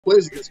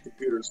plays against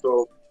computers,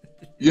 so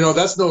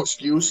that's no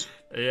excuse.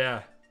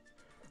 Yeah.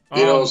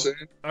 You know what I'm saying?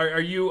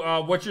 Are you?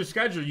 What's your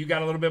schedule? You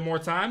got a little bit more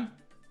time?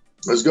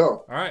 Let's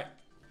go. All right.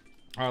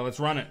 Let's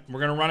run it. We're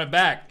gonna run it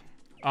back.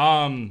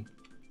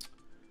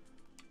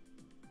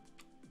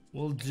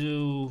 We'll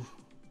do.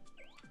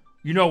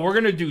 We're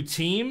gonna do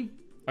team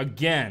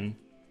again,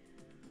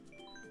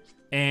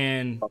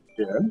 and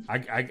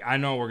I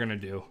know what we're gonna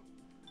do.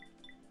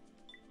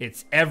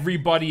 It's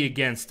everybody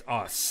against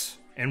us,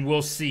 and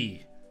we'll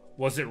see.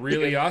 Was it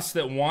really us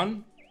that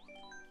won?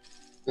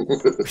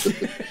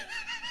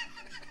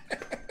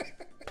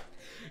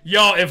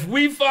 Yo, if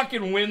we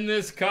fucking win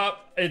this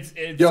cup, it's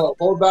Yo,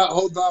 hold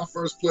on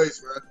first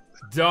place, man.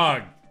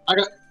 Doug.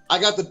 I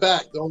got the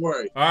back, don't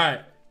worry. All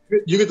right.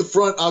 You get the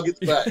front, I'll get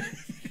the back.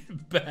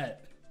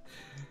 Bet.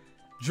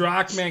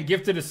 Drockman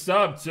gifted a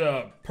sub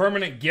to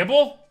Permanent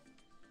Gibble.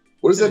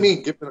 What does that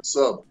mean, gifting a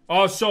sub?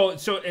 Oh, so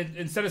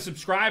instead of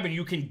subscribing,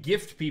 you can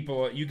gift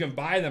people, you can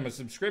buy them a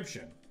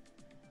subscription.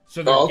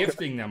 So they're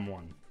gifting them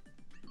one,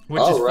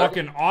 which is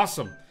fucking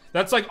awesome.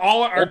 That's like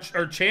all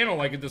our channel,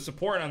 like the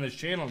support on this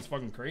channel is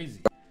fucking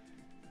crazy.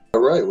 All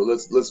right, well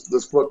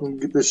let's fucking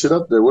get this shit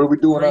up there. What are we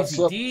doing on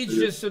sub? Deej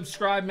just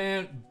subscribed,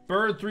 man.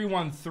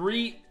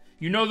 Bird313.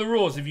 You know the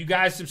rules. If you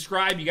guys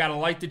subscribe, you gotta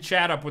light the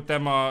chat up with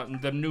them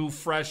the new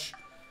fresh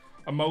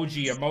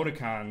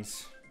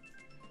emoticons.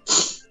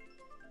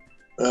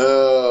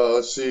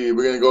 Let's see.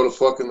 We're gonna go to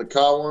fucking the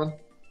cow one.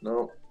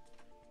 No.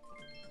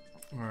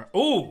 All right.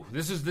 Oh,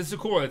 this is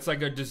cool. It's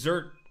like a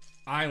dessert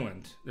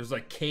island. There's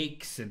like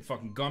cakes and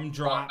fucking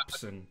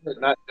gumdrops and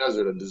not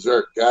desert, a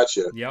dessert.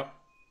 Gotcha. Yep.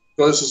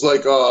 So this is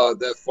like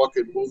that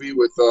fucking movie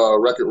with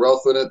Wreck-It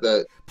Ralph in it.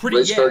 That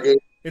race car game.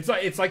 It's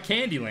like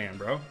Candyland,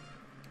 bro.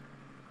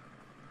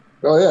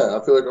 Oh yeah,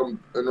 I feel like I'm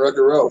in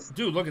Wreck-It Ralph.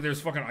 Dude, look at there's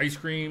fucking ice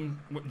cream,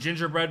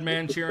 gingerbread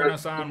man cheering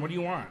us on. What do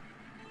you want?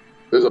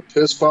 There's a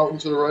piss fountain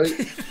to the right.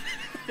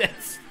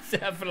 That's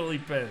definitely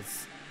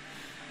piss.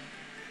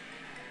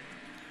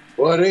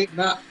 Well, it ain't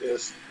not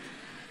piss.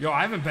 Yo,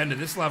 I haven't been to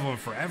this level in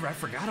forever. I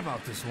forgot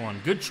about this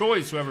one. Good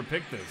choice, whoever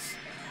picked this.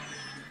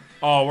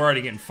 Oh, we're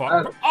already getting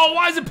fucked. Oh,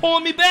 why is it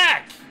pulling me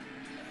back?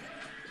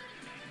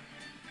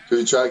 Because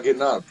you tried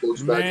getting out. Pulled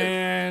you back in.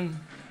 Man.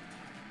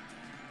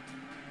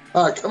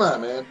 All right, come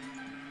on, man.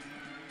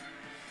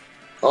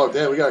 Oh,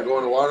 damn, we got to go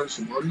in the water and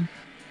some money.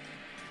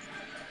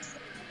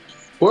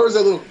 Where is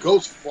that little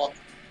ghost fuck?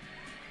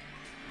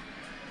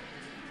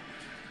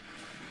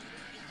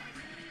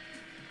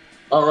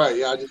 All right,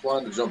 yeah, I just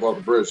wanted to jump off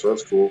the bridge, so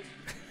that's cool.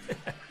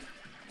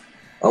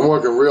 I'm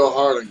working real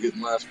hard on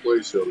getting last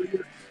place over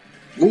here.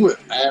 Move it,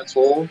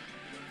 asshole.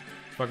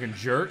 Fucking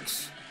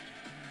jerks.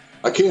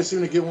 I can't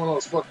seem to get one of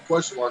those fucking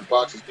question mark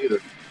boxes either.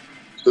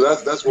 So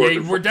that's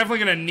working. Yeah, we're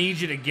definitely going to need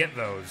you to get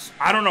those.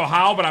 I don't know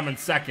how, but I'm in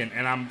second,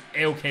 and I'm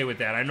A-okay with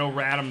that. I know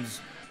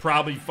Radam's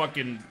probably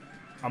fucking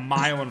a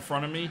mile in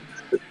front of me.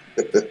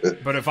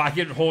 But if I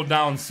can hold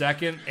down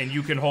second, and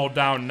you can hold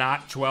down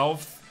not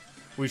 12th,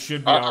 we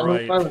should be all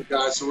right. I'm 11th,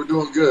 guys, so we're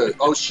doing good.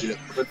 Oh, shit.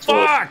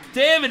 Fuck!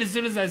 Damn it, as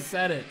soon as I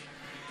said it.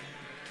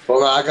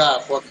 Well, I got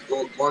a fucking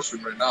gold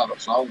mushroom right now,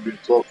 so I'm going to be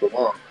 12 for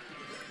long.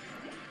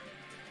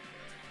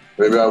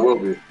 Maybe I will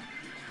be.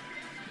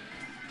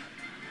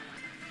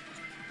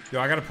 Yo,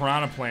 I got a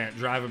piranha plant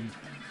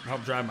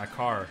help drive my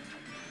car.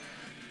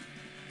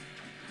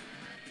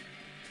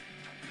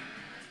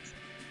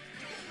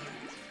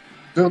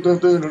 Yeah,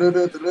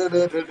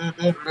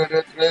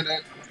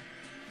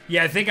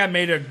 I think I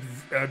made a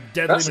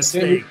deadly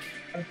mistake.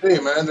 Hey,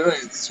 man, they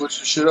ain't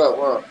switching shit up,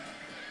 huh?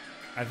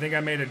 I think I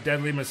made a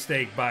deadly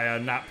mistake by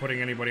not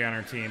putting anybody on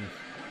our team.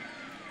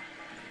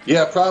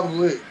 Yeah,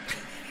 probably.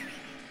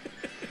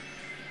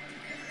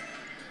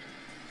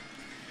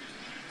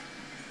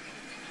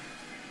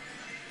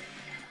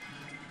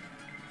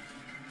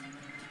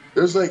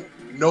 There's like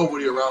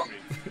nobody around me.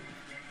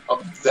 I'm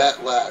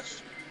that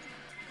last.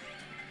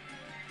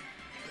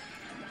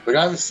 Like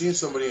I haven't seen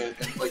somebody in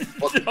like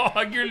fucking.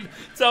 Dog, you're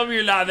telling me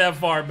you're not that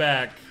far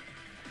back.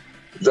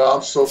 No,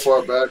 I'm so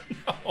far back.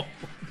 No.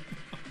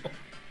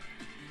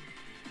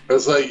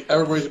 It's like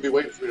everybody's gonna be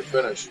waiting for me to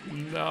finish.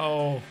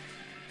 No.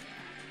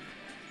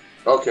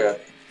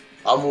 Okay,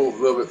 I'll move a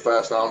little bit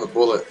faster on the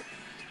bullet.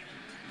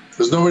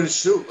 There's nobody to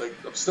shoot. Like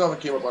I'm still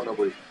haven't came up on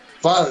nobody.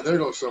 Finally, there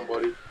goes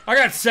somebody. I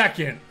got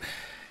second.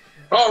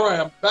 All right,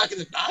 I'm back in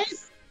the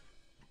ninth.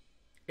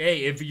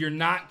 Hey, if you're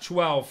not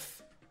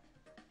 12th,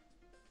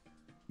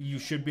 you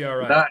should be all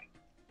right.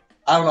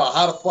 I don't know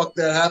how the fuck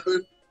that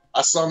happened.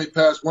 I saw me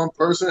pass one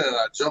person and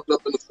I jumped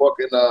up in the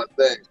fucking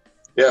thing.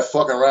 Yeah,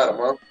 fucking Radam,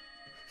 huh?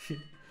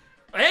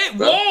 Hey,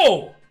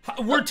 whoa!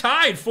 We're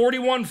tied,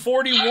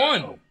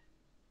 41-41.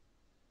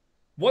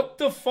 What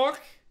the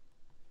fuck?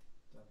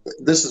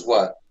 This is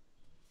what?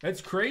 That's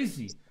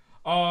crazy.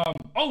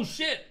 Oh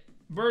shit!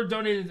 Bird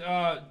donated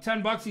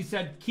 $10. He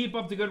said, "Keep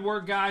up the good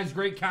work, guys.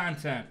 Great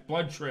content.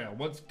 Blood Trail.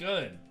 What's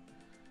good?"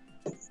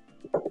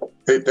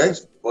 Hey,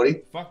 thanks,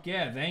 buddy. Fuck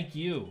yeah, thank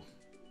you.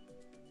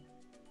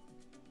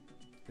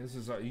 This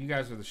is you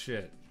guys are the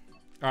shit.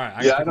 All right,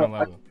 I Yeah, can I pick my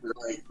don't level.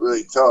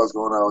 really tell what's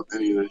going on with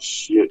any of this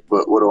shit,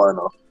 but what do I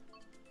know?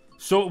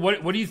 So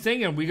what are you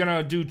thinking? We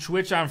gonna do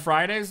Twitch on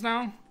Fridays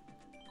now?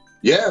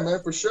 Yeah, man,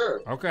 for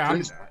sure. Okay,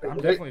 I'm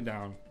definitely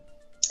down.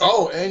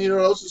 Oh, and you know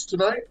what else is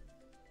tonight?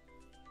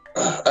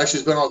 Actually,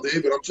 it's been all day,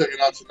 but I'm checking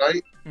out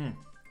tonight.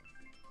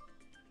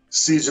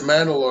 Siege of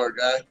Mandalore,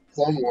 guy.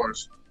 Clone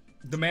Wars.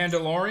 The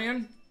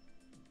Mandalorian?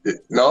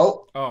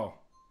 No. Oh.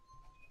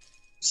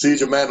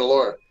 Siege of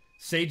Mandalore.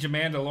 Sage of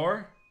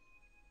Mandalore?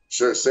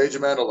 Sure, Sage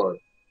of Mandalore.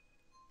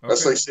 Okay.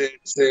 That's like saying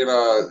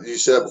you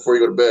said before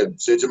you go to bed.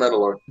 Sage of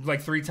Mandalore.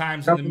 Like 3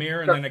 times in the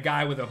mirror, and then a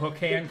guy with a hook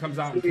hand comes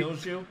out and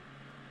kills you?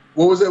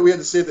 What was that we had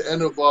to say at the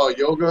end of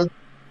yoga?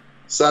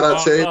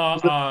 Sadache?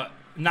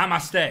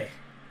 Namaste.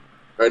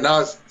 Right now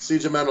it's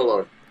Siege of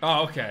Mandalore.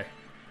 Oh, okay.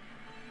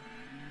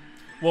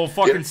 Well,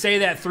 fucking say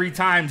that 3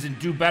 times and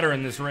do better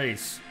in this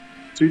race.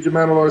 Siege of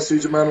Mandalore,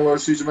 Siege of Mandalore,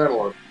 Siege of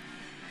Mandalore.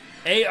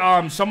 Hey,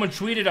 someone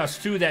tweeted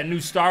us too that new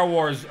Star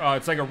Wars.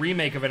 It's like a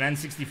remake of an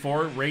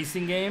N64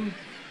 racing game.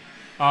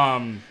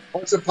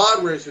 It's a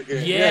pod racing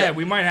game. Yeah,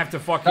 we might have to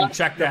fucking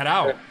check that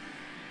out.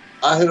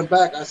 I hit him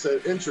back. I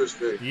said,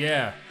 interesting.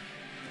 Yeah.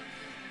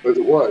 But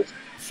it was.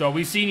 So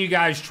we seen you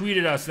guys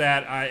tweeted us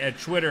that at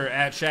Twitter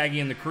at Shaggy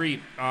and the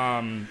Creep.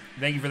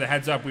 Thank you for the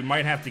heads up. We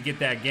might have to get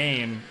that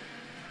game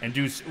and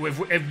do.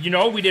 If you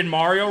know, we did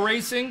Mario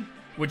racing,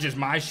 which is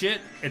my shit.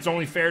 It's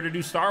only fair to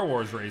do Star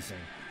Wars racing.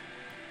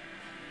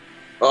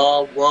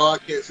 Well, I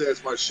can't say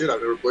that's my shit. I've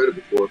never played it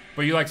before.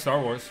 But you like Star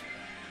Wars.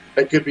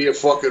 It could be a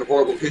fucking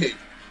horrible game.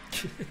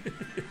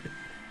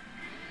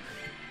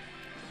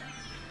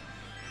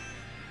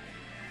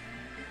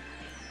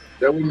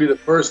 That wouldn't be the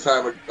first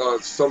time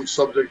some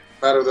subject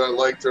matter that I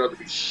like turned out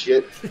to be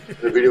shit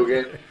in a video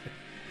game.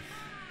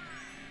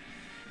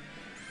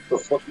 The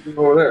fuck you doing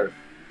over there?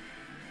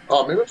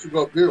 Oh, maybe I should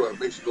go up here where it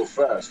makes you go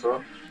fast,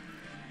 huh?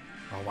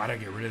 Oh, why'd I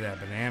get rid of that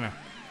banana?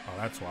 Oh,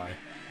 that's why.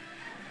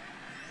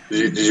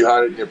 Did you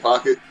hide it in your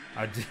pocket?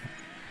 I did.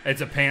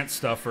 It's a pants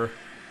stuffer.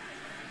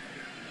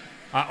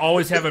 I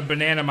always have a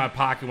banana in my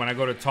pocket when I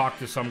go to talk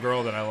to some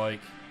girl that I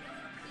like.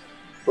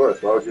 Of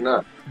course, why would you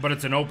not? But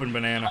it's an open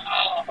banana.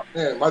 Oh,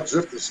 man, my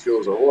drifting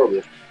skills are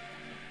horrible.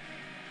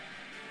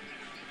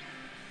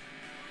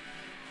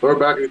 Remember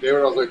back in the day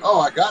when I was like,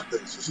 oh, I got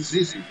this. This is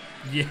easy.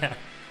 Yeah.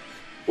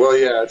 Well,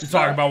 yeah. You're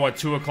talking about, what,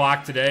 2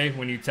 o'clock today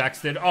when you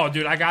texted? Oh,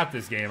 dude, I got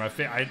this game.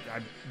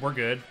 We're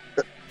good.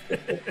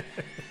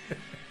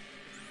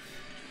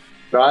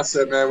 No, I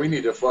said, man, we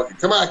need to fucking...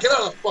 Come on, get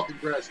out of the fucking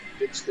grass, you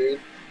dick stand.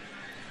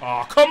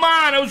 Oh, come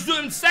on. I was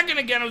doing second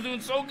again. I was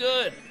doing so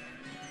good.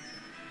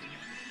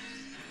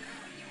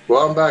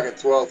 Well, I'm back at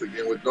 12th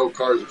again with no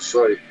cars in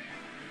sight.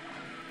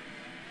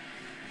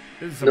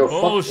 This is some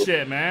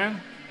bullshit,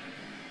 man.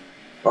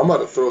 I'm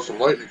about to throw some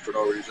lightning for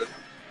no reason.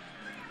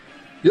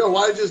 Yo,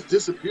 why just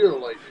disappear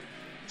lightning?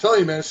 Tell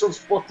you, man, something's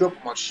fucked up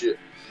with my shit.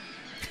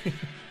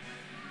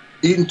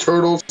 Eating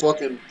turtles,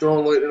 fucking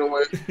throwing lightning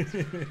away.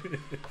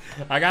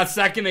 I got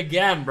second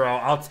again, bro.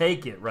 I'll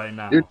take it right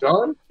now. You're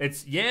done?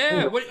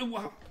 Yeah.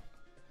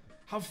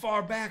 How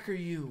far back are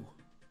you?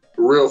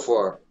 Real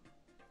far.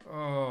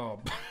 Oh.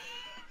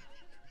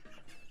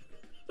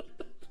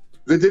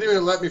 They didn't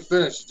even let me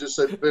finish. It just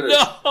said finish.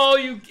 No,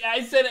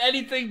 I said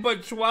anything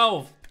but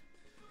 12.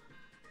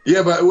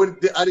 Yeah, but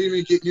I didn't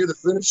even get near the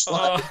finish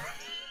line.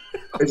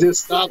 It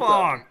just stopped.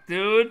 Fuck,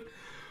 dude.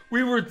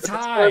 We were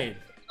tied.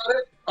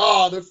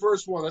 Oh, the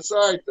first one. That's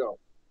all right, though.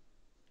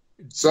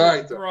 It's all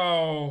right, though.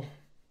 Bro.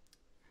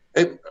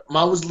 Hey,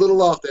 mine was a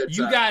little off that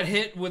time. You got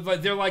hit with,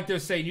 they're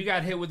saying, you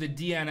got hit with a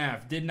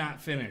DNF. Did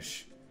not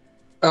finish.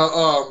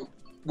 Well,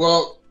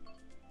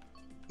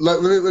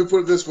 let me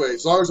put it this way.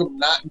 As long as I'm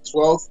not in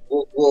 12th,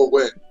 we'll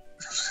win.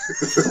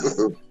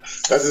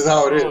 That's just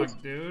how it is.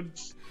 Dude.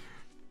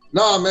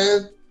 Nah,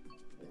 man.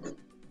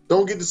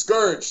 Don't get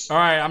discouraged. All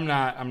right, I'm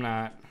not.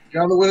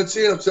 You're on the winning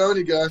team, I'm telling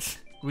you guys.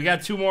 We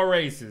got 2 more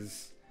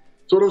races.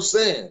 That's what I'm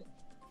saying.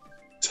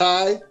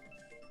 Tie.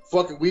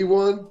 Fucking we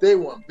won, they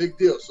won. Big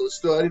deal. So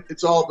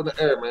it's all up in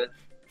the air, man.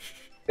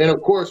 And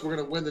of course, we're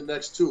going to win the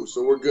next 2,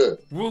 so we're good.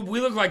 We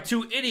look like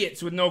 2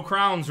 idiots with no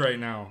crowns right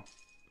now.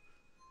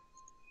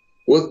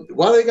 Well,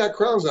 why they got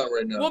crowns out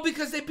right now? Well,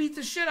 because they beat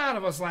the shit out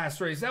of us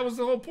last race. That was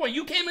the whole point.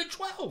 You came in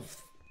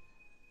 12th.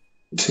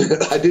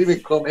 I didn't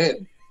even come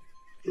in.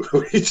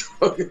 What are you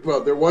talking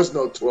about? There was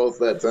no 12th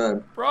that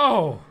time. Bro.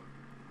 All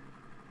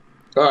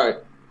right.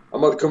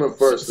 I'm about to come in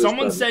first.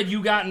 Someone said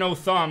you got no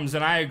thumbs,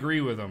 and I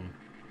agree with them.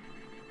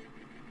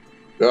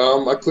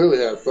 I clearly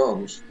have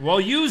thumbs.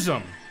 Well, use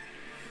them.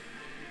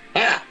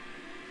 Ha!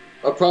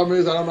 My problem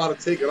is I don't know how to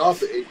take it off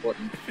the 8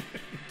 button.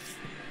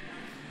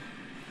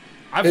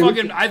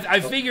 I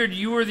figured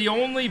you were the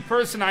only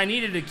person I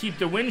needed to keep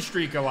the win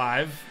streak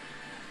alive.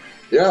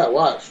 Yeah,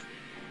 watch.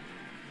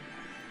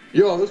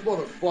 Yo, this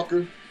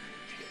motherfucker.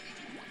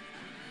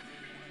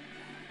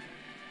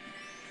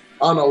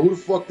 I don't know who the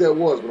fuck that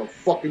was, but I'm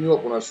fucking you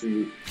up when I see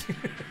you.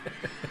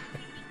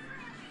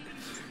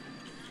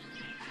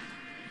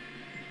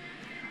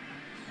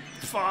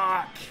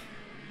 Fuck.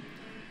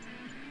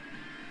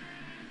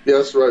 Yeah,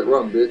 that's right.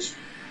 Run, bitch.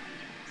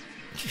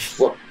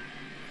 Fuck.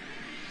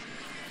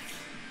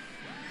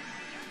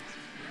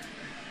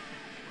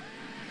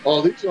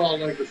 Oh, these are all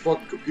like the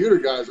fucking computer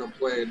guys I'm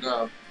playing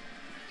now.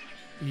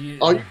 Yeah.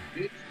 Oh, you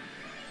bitch.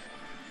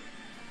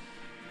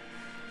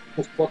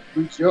 Let's fucking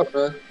beat you up,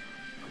 man.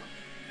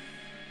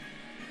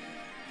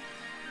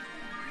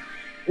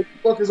 What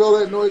the fuck is all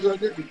that noise on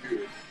your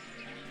computer?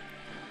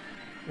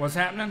 What's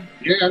happening?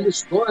 Yeah, I'm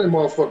destroying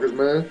motherfuckers,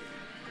 man.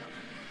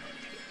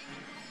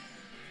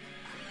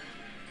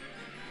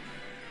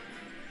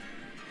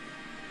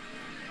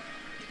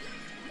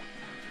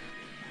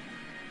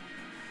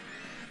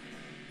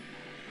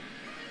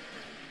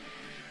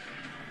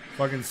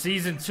 Fucking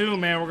season 2,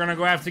 man. We're gonna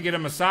go have to get a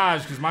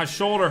massage because my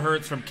shoulder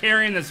hurts from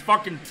carrying this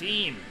fucking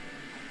team.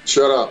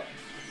 Shut up.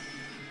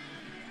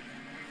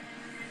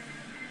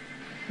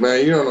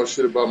 Man, you don't know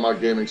shit about my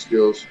gaming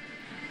skills.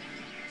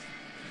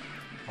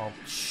 Oh,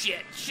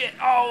 shit.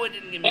 Oh, it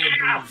didn't give me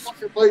a boost.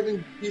 Fucking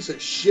lightning piece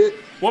of shit.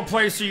 What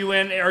place are you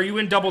in? Are you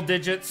in double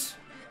digits?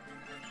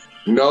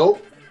 No.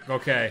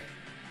 Okay.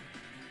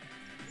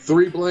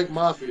 3 blank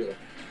mafia.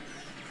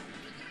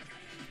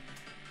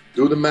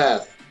 Do the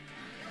math.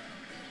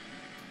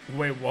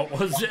 Wait, what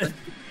was it?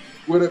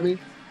 Squid at me?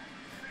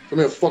 Come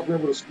here, fuck me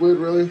up with a squid,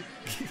 really?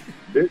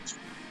 Bitch.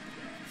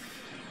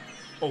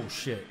 Oh,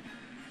 shit.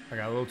 I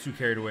got a little too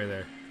carried away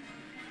there.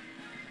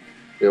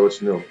 Yeah,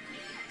 what's new?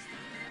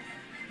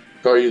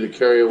 Call you the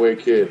carry away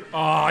kid.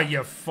 Oh,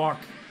 you fuck.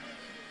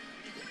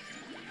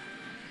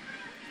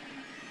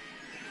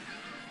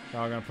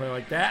 Y'all gonna play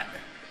like that?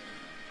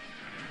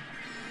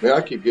 Man,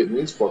 I keep getting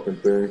these fucking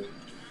things.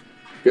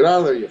 Get out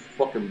of there, you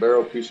fucking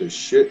barrel piece of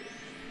shit.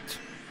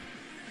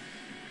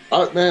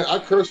 Man, I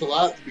curse a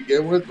lot to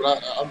begin with,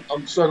 but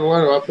I'm starting to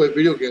learn when I play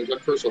video games, I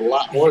curse a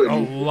lot more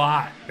than you. A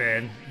lot,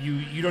 man.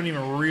 You don't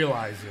even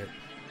realize it.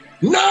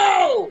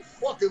 No!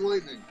 Fucking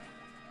lightning.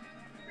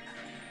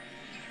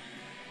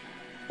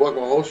 Fuck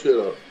my whole shit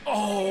up.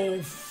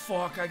 Oh,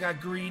 fuck. I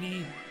got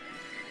greedy.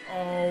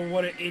 Oh,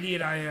 what an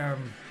idiot I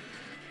am.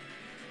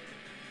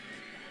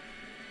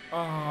 Oh,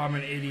 I'm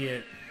an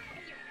idiot.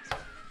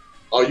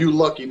 Oh, you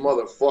lucky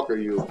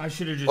motherfucker, you. I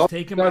should have just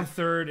taken my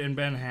third and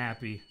been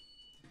happy.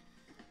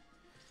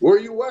 Where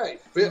you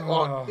at?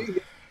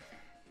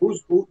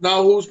 Who's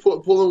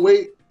pulling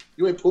weight?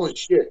 You ain't pulling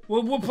shit.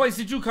 Well, what place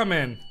did you come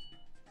in?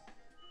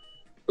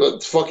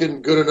 It's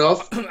fucking good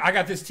enough. I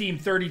got this team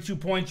 32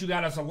 points. You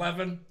got us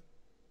 11.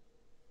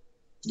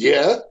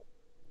 Yeah.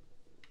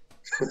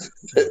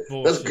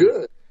 That's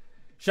good.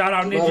 Shout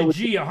out Ninja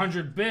G,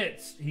 100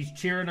 bits. He's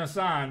cheering us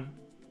on.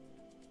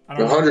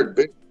 100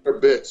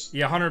 bits.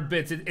 Yeah, 100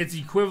 bits. It's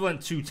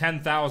equivalent to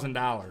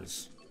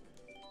 $10,000.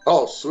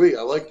 Oh, sweet.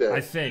 I like that.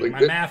 I think. Like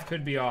My math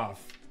could be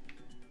off.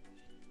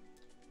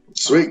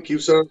 Sweet.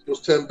 Keep sending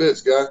those 10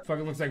 bits, guy.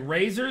 Fucking looks like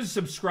Razors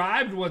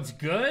subscribed. What's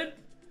good?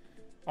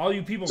 All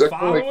you people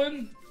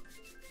following?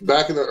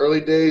 Back in the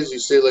early days, you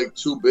say like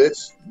 2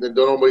 bits, and then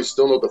don't nobody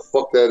still know what the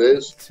fuck that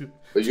is.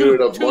 The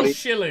unit of money. 2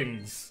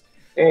 shillings.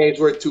 Hey, it's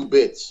worth 2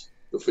 bits.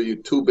 Good for you,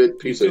 2-bit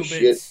piece of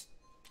shit.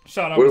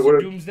 Shout out to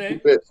Doomsday.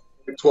 2 bits.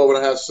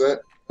 12.5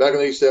 cents. Back when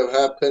they used to have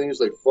half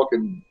pennies, like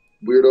fucking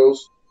weirdos.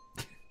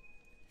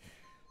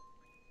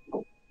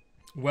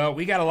 Well,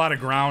 we got a lot of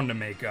ground to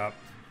make up.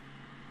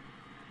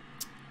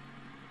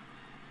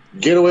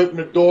 Get away from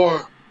the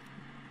door.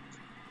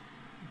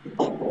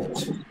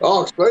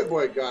 Oh, Straight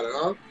Boy got it,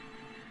 huh?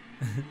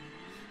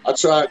 I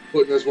tried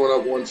putting this one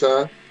up one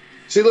time.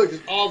 See, look,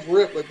 it's off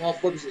rip like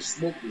motherfuckers are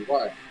smoking.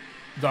 Why?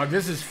 Dog,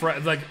 this is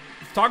like,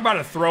 talk about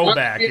a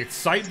throwback. It's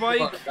Sight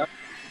Bike.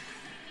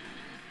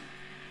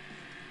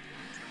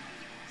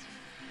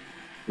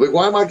 Like,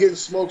 why am I getting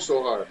smoked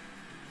so hard?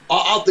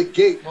 Out the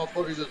gate,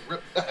 motherfuckers just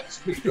ripped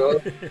past me,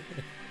 dog.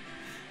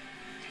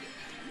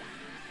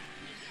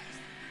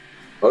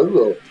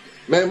 Hello.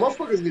 Man,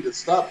 motherfuckers need to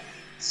stop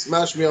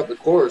smashing me up the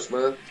course,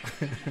 man.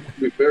 I'll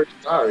be very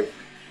sorry.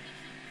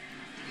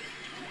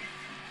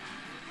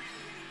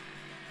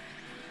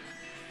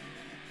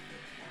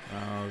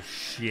 Oh,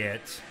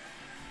 shit.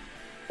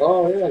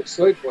 Oh, yeah,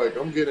 Sight Bike.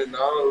 I'm getting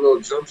now a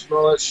little jumps and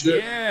all that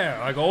shit. Yeah,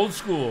 like old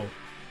school.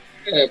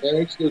 Yeah, man,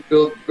 it's just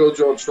build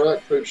your own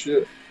track type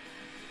shit.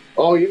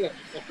 Oh, yeah,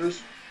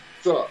 fuckers.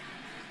 What's up?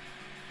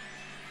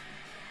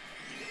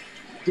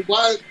 Dude,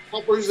 why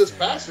motherfuckers just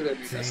faster than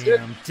me? That's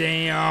it.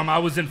 Damn, I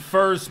was in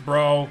first,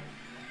 bro.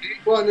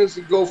 A button is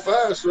to go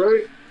fast,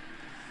 right?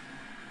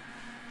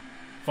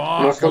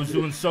 Fuck, I was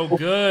doing so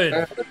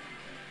good.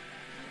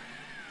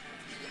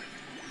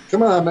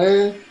 Come on,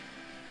 man.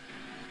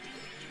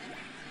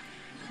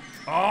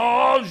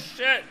 Oh,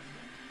 shit.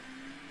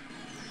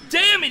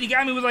 Damn it, he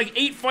got me with like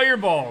 8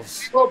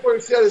 fireballs.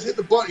 Motherfucker said hit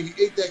the button,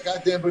 he ate that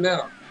goddamn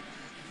banana.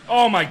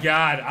 Oh my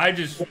god, I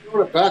just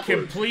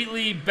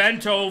completely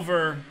bent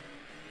over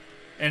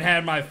and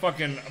had my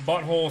fucking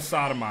butthole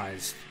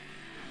sodomized.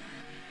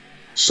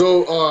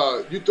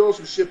 So, you throw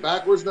some shit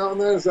backwards now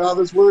and then? Is that how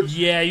this works?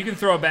 Yeah, you can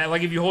throw it back.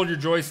 Like if you hold your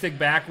joystick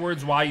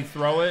backwards while you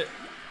throw it.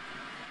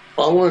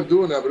 I wasn't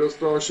doing that, but it was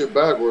throwing shit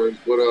backwards.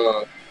 But,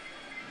 I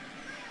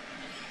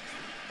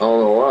don't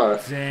know why.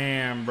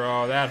 Damn,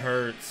 bro, that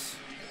hurts.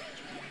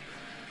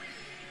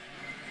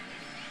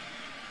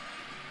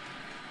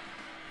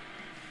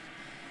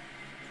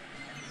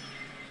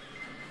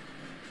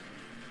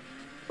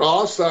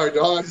 Oh, I'm sorry,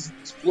 dog. I just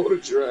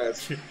exploded your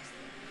ass. You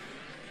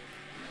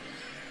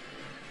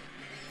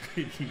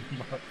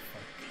motherfucker.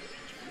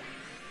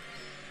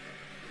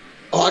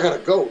 Oh, I got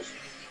a ghost.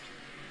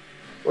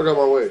 Look out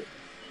my way.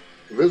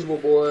 Invisible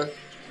boy.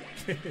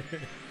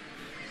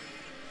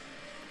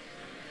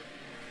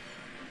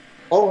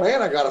 Oh,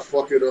 and I got a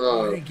fucking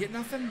I didn't get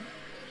nothing?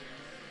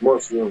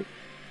 mushroom.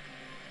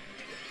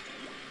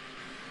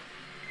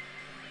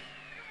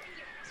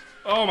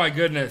 Oh my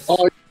goodness.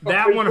 Oh,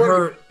 that one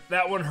hurt.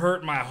 That one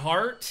hurt my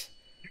heart.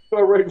 You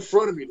got right in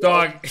front of me,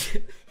 dog.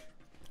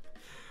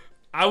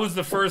 I was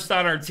the first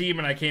on our team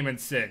and I came in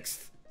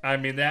 6th. I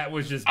mean, that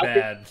was just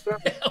bad.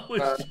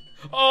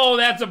 Oh,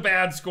 that's a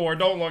bad score.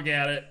 Don't look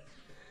at it.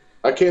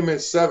 I came in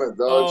 7th,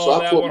 dog. Oh, so I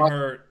that put one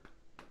hurt.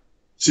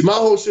 See, my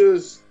whole shit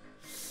is,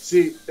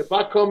 if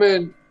I come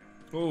in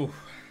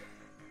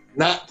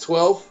not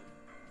 12th,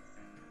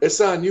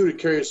 it's on you to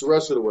carry us the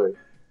rest of the way.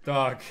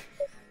 Dog.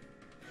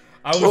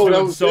 I was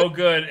doing so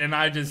good, and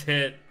I just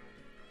hit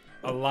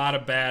a lot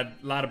of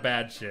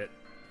bad shit.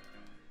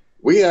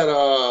 We had,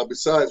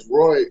 besides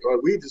Roy,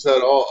 we just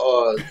had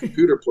all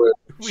computer players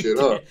shit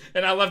up.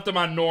 And I left them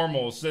on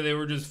normal, so they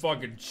were just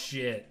fucking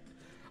shit.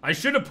 I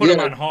should have put them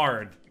on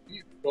hard.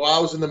 Well, I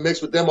was in the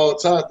mix with them all the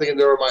time, thinking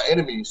they were my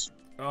enemies.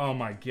 Oh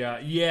my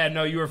god. Yeah,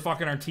 no, you were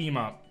fucking our team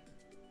up.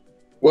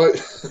 What?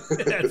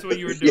 That's what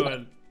you were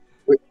doing.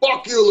 Like,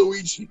 fuck you,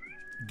 Luigi.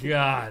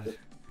 God.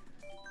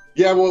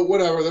 Yeah, well,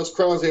 whatever. Those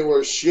crowns ain't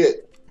worth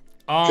shit.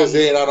 Because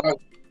they ain't on us.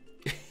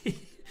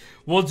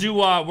 We'll do,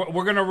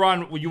 we're going to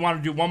run. You want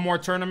to do one more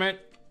tournament?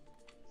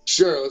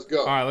 Sure, let's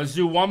go. All right, let's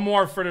do one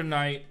more for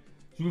tonight.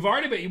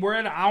 We're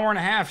at an hour and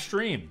a half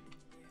stream.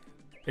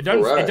 It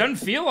doesn't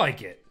feel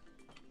like it.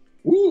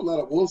 Woo, a lot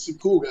of Wilson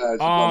cool guys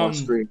on my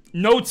screen.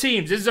 No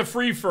teams. This is a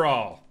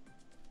free-for-all.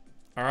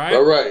 All right?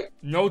 All right.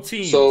 No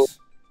teams. So,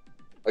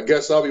 I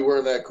guess I'll be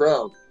wearing that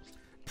crown.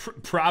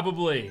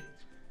 Probably.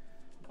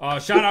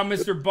 Shout out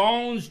Mr.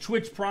 Bones,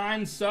 Twitch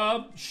Prime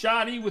sub.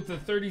 Shotty with the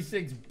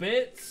 36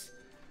 bits.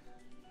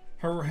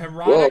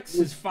 Heroics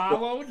is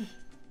followed.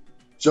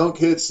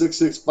 Junkhead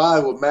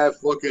 665 with mad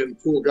fucking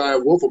cool guy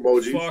wolf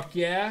emoji. Fuck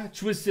yeah.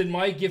 Twisted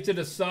Mike gifted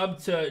a sub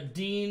to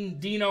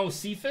Dino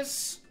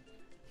Cephas.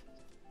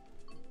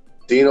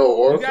 Dino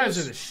Orifice. You guys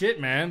are the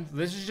shit, man.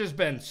 This has just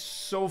been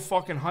so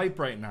fucking hype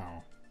right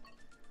now.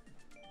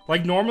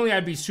 Like, normally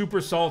I'd be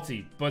super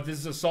salty, but this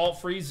is a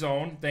salt-free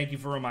zone. Thank you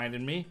for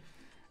reminding me.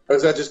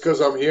 Is that just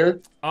because I'm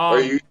here? Or are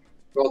you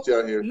salty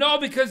out here? No,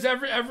 because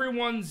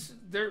everyone's...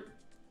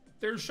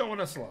 They're showing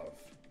us love.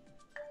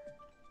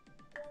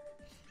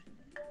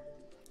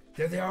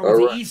 There they are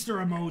with the Easter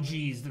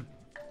emojis.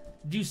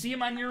 Do you see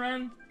them on your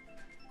end?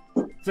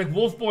 It's like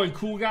Wolf Boy,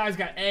 cool guy's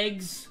got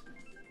eggs.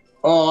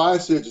 Oh, I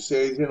see what you're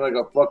saying. He's in like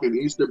a fucking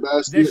Easter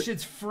basket. That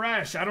shit's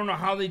fresh. I don't know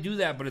how they do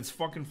that, but it's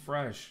fucking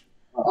fresh.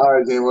 My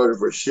eyes ain't ready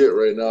for shit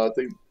right now. I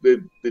think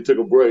they took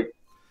a break.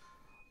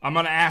 I'm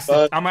gonna ask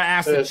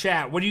the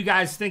chat. What do you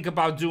guys think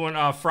about doing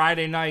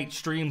Friday night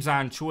streams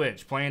on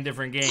Twitch, playing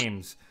different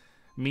games?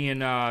 Me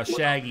and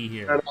Shaggy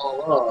here.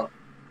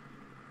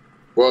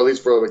 Well, at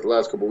least for like the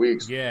last couple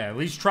weeks. Yeah, at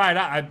least try it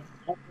out.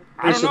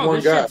 I don't know.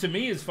 This shit to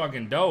me is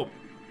fucking dope.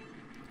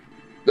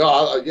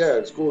 No, yeah,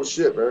 it's cool as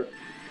shit, man.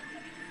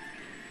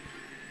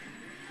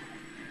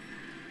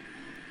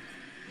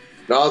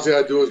 Now all I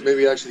gotta do is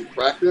maybe actually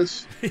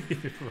practice.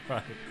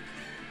 Right.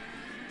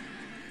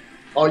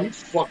 Oh, you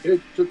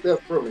fucking took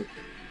that from me.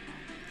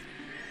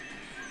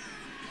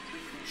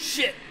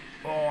 Shit.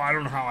 Oh, I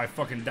don't know how I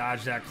fucking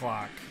dodged that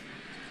clock.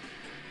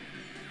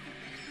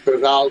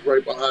 Because I was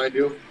right behind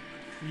you.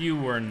 You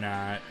were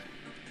not.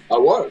 I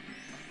was.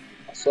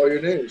 I saw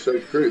your name. It said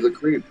the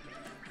creep.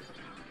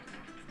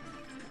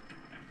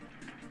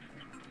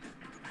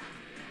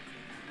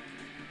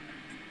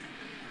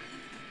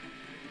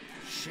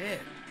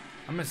 Shit.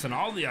 I'm missing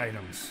all the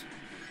items.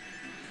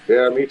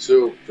 Yeah, me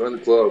too. Join the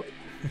club.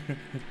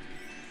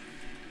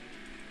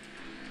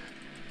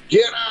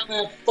 Get on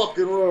that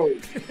fucking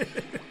road.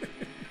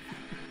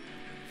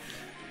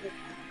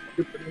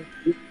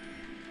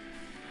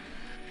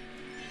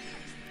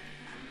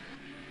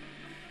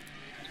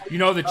 You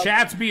know, the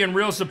chat's being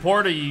real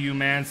supportive of you,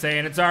 man,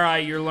 saying it's all right,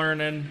 you're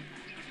learning.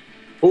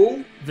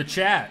 Who? The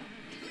chat.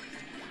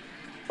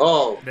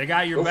 Oh. They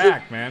got your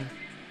back, man.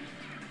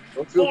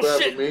 Don't feel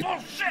bad for me.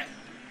 Bullshit.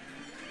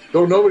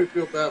 Don't nobody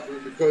feel bad for me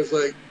because,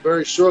 like,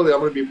 very shortly I'm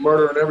going to be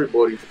murdering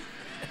everybody.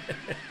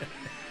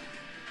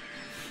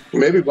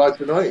 Maybe by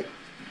tonight.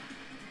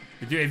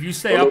 If you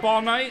stay up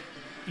all night,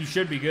 you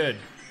should be good.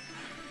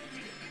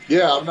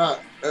 Yeah,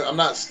 I'm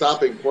not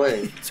stopping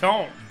playing.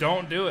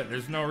 Don't do it.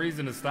 There's no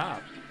reason to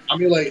stop. I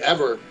mean, like,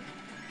 ever.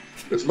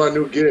 It's my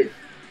new gig.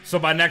 So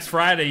by next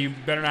Friday, you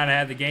better not have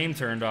had the game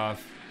turned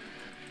off.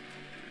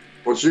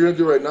 What you're going to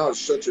do right now is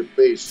shut your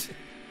face.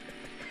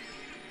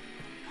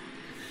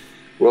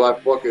 Will I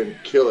fucking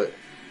kill it?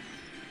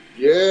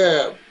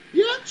 Yeah,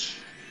 bitch.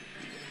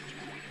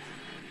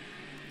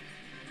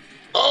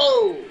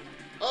 Oh,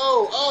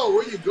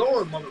 where you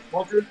going,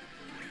 motherfucker?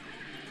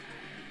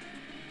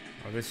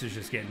 Oh, this is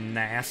just getting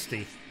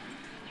nasty.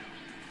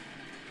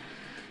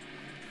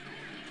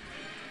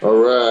 All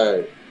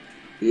right.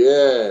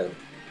 Yeah.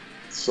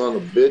 Son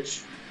of a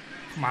bitch.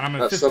 Come on, I'm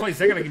in 5th place.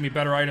 They gotta give me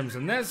better items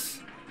than this.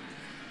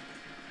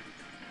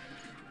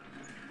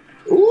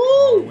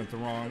 Ooh! Oh, I went the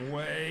wrong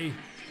way.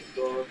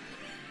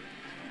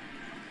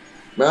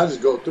 Man, I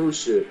just go through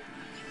shit.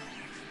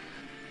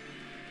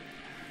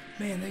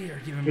 Man, they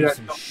are giving me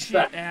some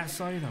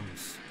shit-ass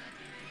items.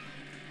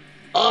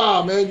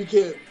 Ah, man, you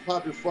can't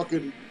pop your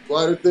fucking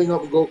glider thing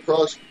up and go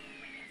across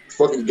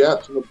fucking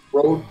gaps in the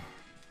road.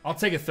 I'll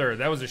take a 3rd.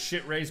 That was a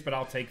shit race, but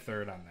I'll take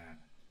 3rd on that.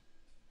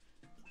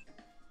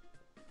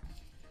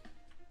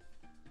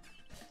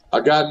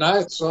 I got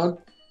 9th, son.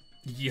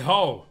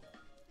 Yo,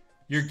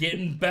 you're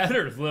getting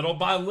better little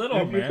by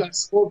little, man. You got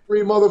smoke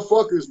free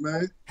motherfuckers,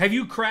 man. Have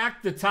you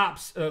cracked the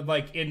tops,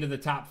 like into the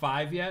top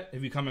 5 yet?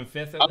 Have you come in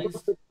 5th at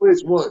least? I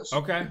place once.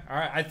 Okay, all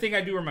right. I think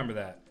I do remember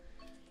that.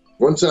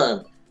 One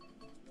time.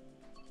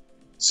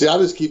 See, I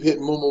just keep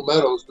hitting Moo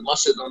Meadows, but my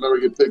shit don't never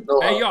get picked. No.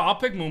 Hey, yo, I'll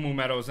pick Moo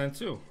Meadows then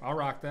too. I'll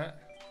rock that.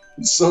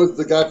 So it's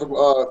the guy from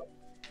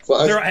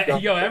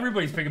yo,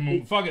 everybody's picking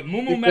Moo. Fuck it,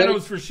 Moo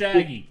Meadows for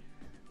Shaggy.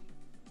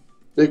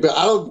 Big Ben,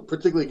 I don't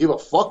particularly give a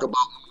fuck about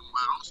Moo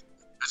Meadows.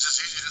 It's just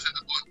easy to hit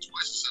the button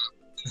twice instead of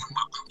moving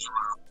my thumbs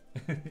around.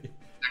 Remember,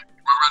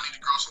 I need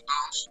to grow some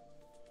thumbs.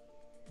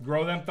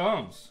 Grow them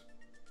thumbs.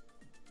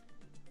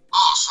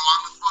 Oh, so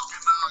I'm the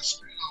fucking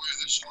street over here.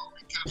 This short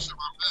recaps of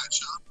our match,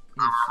 huh?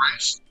 Our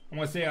race. I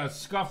want to say,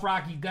 Scuff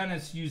Rocky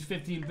Dennis used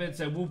 15 bits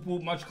at Whoop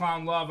Whoop. Much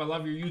clown love. I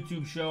love your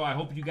YouTube show. I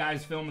hope you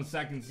guys film a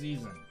 2nd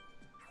season.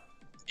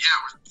 Yeah,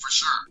 for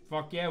sure.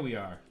 Fuck yeah, we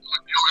are. You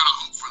don't gotta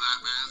hope for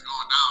that, man. It's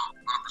going down,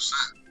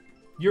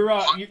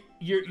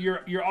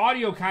 100%. Your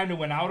audio kind of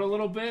went out a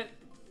little bit.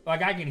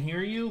 Like I can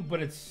hear you,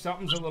 but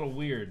something's a little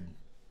weird.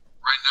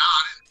 Right now,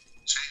 I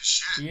didn't change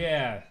shit.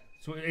 Yeah.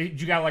 So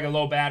you got like a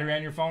low battery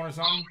on your phone or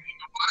something? Oh, you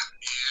know what?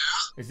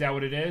 Yeah. Is that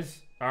what it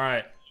is? All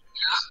right.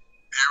 Yeah.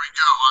 Here we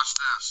go. Watch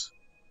this.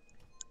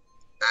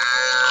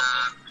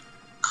 And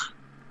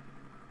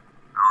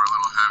we're a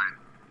little heavy.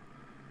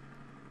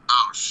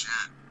 Oh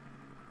shit.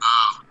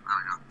 Oh, there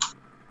we go.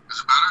 Is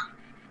it better?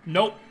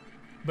 Nope.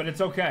 But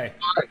it's okay.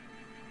 All right.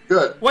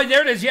 Good. Wait,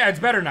 there it is. Yeah, it's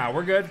better now.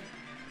 We're good.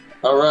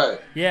 All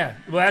right. Yeah.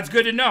 Well, that's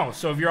good to know.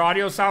 So if your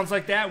audio sounds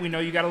like that, we know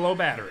you got a low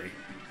battery.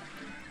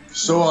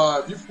 So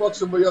if you fuck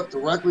somebody up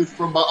directly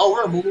from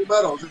we're in Moo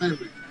Meadows, ain't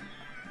we?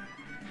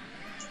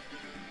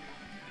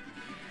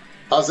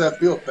 How's that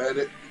feel,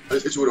 Bandit? I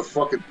just hit you with a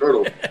fucking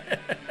turtle.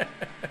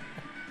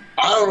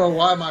 I don't know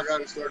why my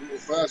guy started moving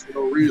fast for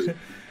no reason.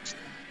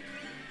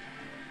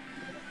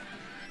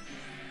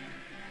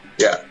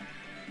 Yeah.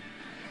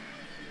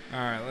 All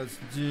right, let's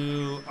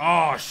do...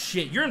 Oh,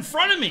 shit. You're in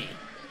front of me.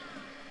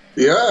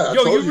 Yeah.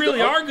 Yo, you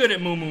really are good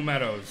at Moo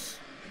Meadows.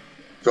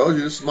 Told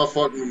you, this is my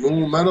fucking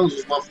Moo Meadows.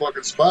 This is my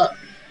fucking spot.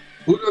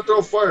 Who's gonna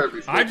throw fire at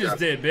me? I just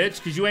did, bitch,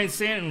 because you ain't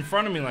standing in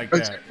front of me like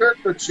that. that.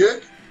 The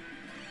chick?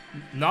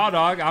 No,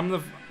 dog. I'm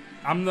the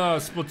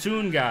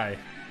Splatoon guy.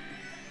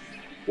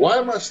 Why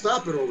am I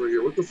stopping over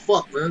here? What the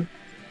fuck, man?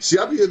 See,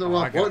 I be hitting the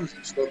wrong buttons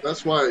and stuff.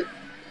 That's why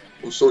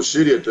I'm so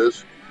shitty at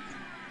this.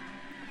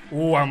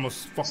 Ooh, I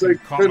almost fucking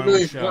caught my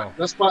own shell.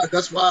 That's why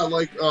I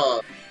like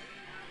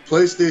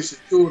PlayStation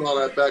 2 and all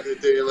that back in the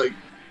day, like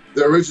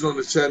the original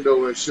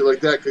Nintendo and shit like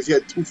that, because you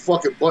had 2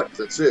 fucking buttons.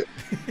 That's it.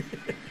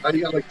 Now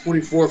you got like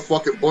 24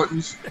 fucking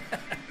buttons.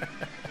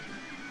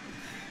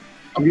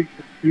 I'm getting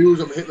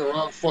confused. I'm hitting the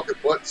wrong fucking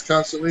buttons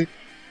constantly.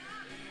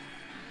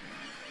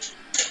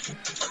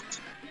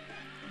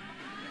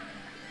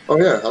 Oh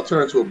yeah, I'll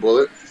turn into a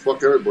bullet.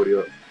 Fuck everybody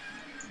up.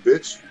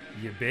 Bitch.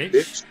 You bitch?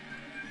 Bitch.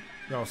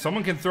 Yo,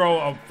 someone can throw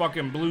a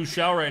fucking blue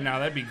shell right now.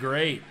 That'd be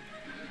great.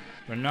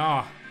 But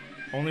nah.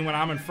 Only when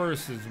I'm in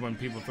first is when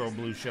people throw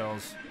blue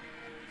shells.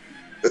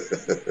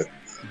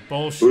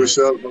 Bullshit. Blue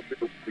shells don't be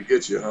able to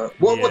get you, huh?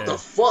 What? Yeah. What the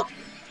fuck?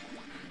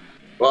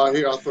 Well,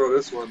 here, I'll throw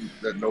this one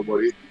at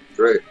nobody.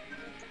 Great.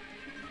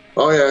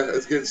 Oh yeah,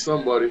 it's getting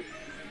somebody.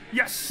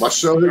 Yes. My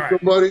shell hit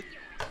somebody.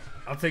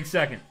 I'll take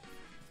 2nd.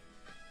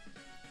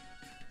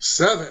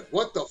 7.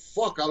 What the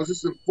fuck? I was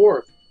just in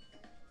 4th.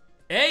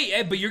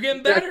 Hey, but you're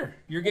getting better.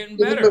 You're getting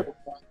better.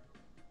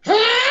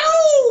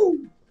 How?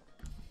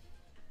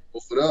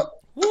 Wolf it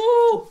up.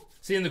 Woo!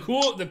 Seeing the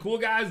cool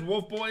guys,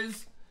 Wolf Boys.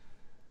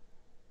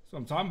 That's what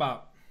I'm talking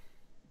about.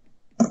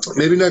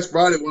 Maybe next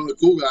Friday one of the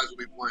cool guys will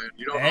be playing.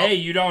 You don't know. Hey,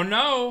 you don't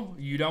know.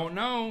 You don't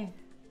know.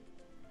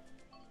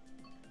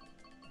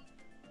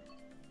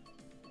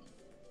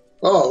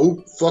 Oh,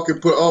 who fucking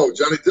put? Oh,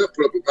 Johnny Depp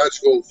put up a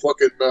magical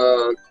fucking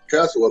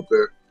castle up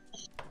there.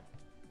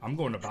 I'm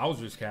going to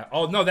Bowser's castle.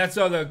 Oh no, that's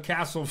the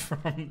castle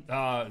from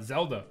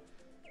Zelda.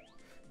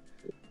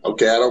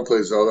 Okay, I don't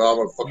play Zelda. I'm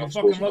a fucking. I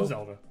fucking love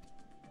Zelda.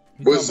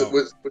 Was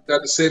that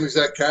the same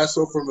exact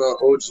castle from the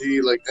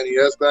OG like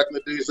NES back in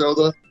the day,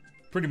 Zelda?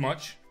 Pretty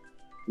much.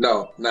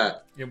 No,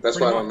 not. Yeah, that's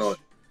why I don't know it.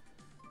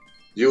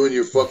 You and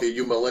your fucking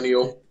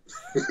millennial.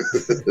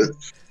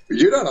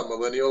 You're not a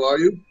millennial, are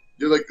you?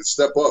 You're like the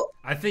step up.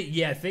 I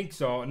think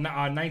so.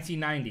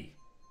 1990.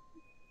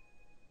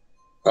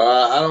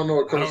 I don't know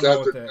what comes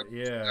after that.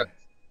 Yeah.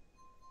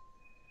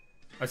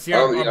 I see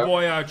our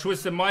boy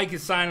Twisted Mike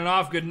is signing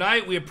off. Good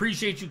night. We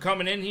appreciate you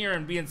coming in here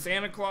and being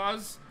Santa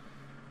Claus.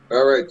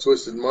 All right,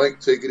 Twisted Mike,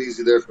 take it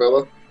easy there,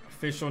 fella.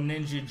 Official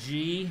Ninja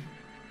G.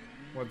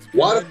 What's good?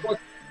 Why the fuck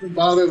you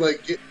bother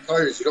like getting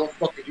tires? You don't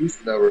fucking use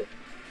them ever.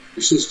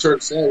 You should just turn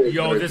sideways.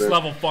 Yo, this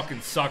level fucking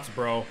sucks,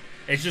 bro.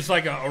 It's just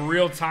like a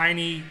real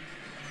tiny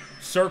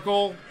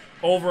circle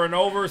over and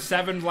over.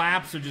 7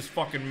 laps of just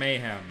fucking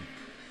mayhem.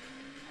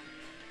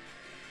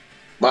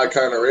 My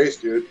kind of race,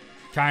 dude.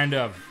 Kind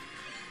of.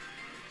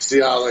 See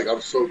how like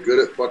I'm so good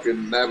at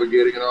fucking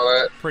navigating and all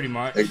that? Pretty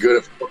much. And good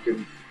at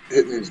fucking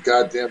hitting these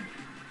goddamn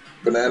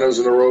bananas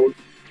in the road.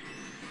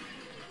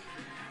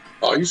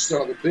 Oh, you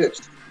son of a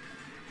bitch.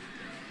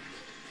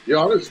 Yo,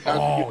 I'm just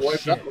having people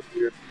wiped out over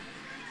here.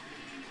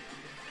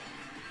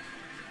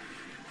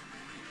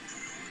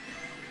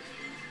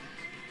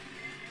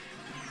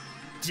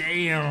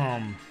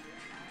 Damn.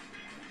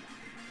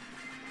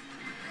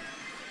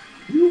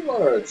 You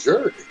are a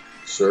jerk,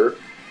 sir.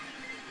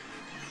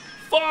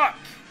 Fuck.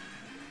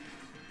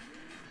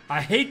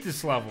 I hate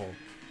this level.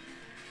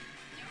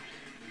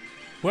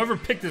 Whoever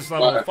picked this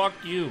level, fuck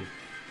you.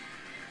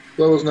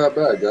 That was not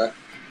bad, guy.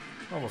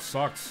 Level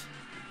sucks.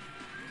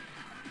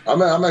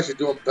 I'm actually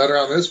doing better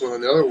on this one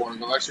than the other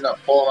one. I'm actually not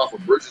falling off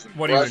of bridges.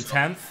 What are you in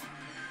 10th?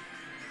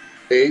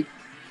 8.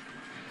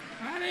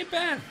 That ain't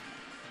bad.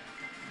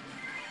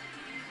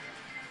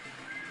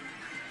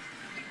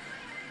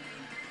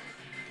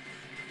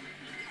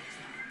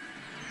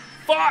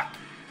 Fuck!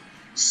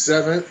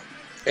 7th.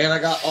 And I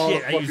got all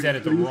Shit, the I used that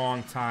at the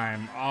wrong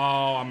time.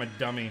 Oh, I'm a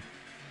dummy.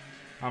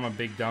 I'm a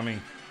big dummy.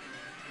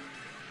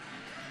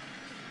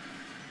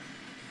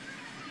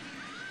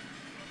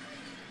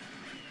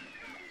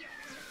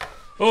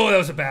 Oh, that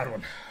was a bad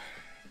one.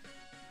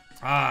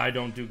 Ah, I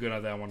don't do good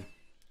on that one.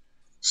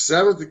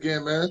 7th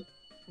again,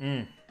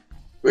 man.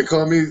 They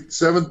call me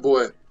 7th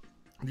boy.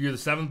 You're the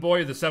 7th boy?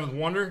 You're the 7th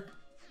wonder?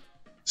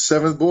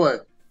 7th boy.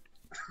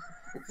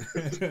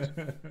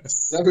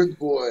 7th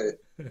boy.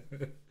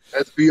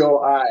 That's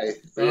B-O-I.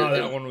 Oh,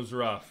 that one was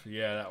rough.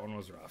 Yeah, that one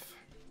was rough.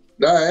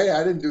 No, hey,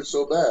 I didn't do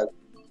so bad.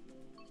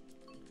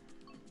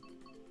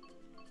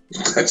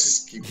 I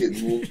just keep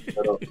getting moved.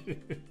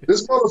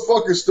 This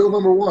motherfucker's still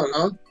number 1,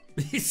 huh?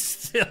 He's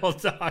still,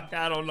 dog.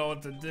 I don't know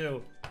what to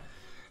do.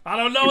 I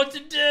don't know what to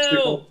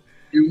do.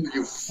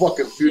 You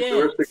fucking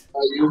futuristic guy,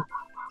 you.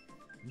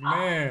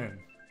 Man.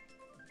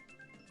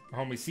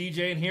 Homie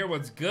CJ in here,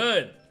 what's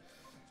good?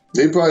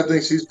 He probably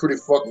thinks he's pretty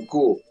fucking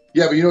cool.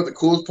 Yeah, but you know what the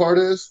coolest part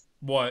is?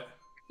 What?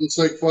 It's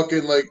like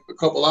fucking like a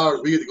couple hours.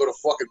 We get to go to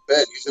fucking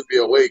bed. He's gonna be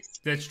awake.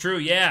 That's true.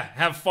 Yeah,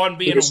 have fun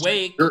being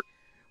awake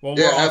while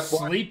we're all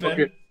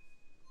sleeping.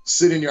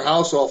 Sit in your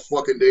house all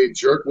fucking day,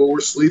 jerk, while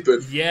we're sleeping.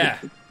 Yeah,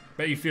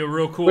 bet you feel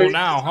real cool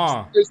now,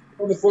 huh?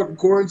 On the fucking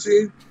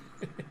quarantine.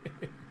 I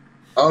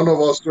don't know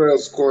if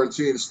Australia's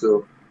quarantined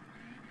still.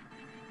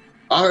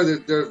 I heard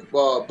that they're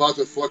about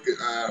to fucking.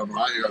 I don't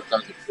know. I hear all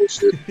kinds of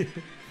bullshit.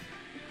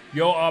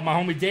 Yo, my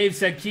homie Dave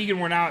said, Kegan,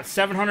 we're now at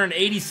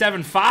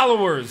 787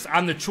 followers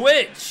on the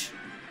Twitch.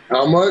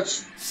 How much?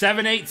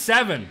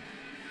 787.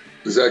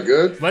 Is that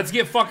good? Let's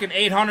get fucking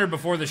 800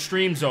 before the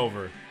stream's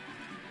over.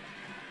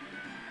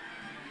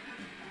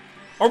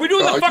 Are we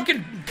doing the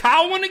fucking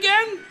cow one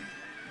again?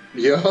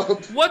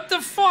 Yup. What the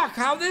fuck?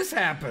 How'd this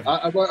happen?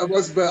 I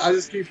must have. I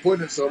just keep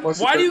putting it so much.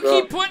 Why do you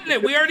keep putting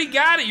it? We already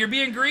got it. You're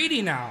being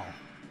greedy now.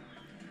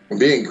 I'm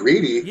being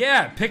greedy?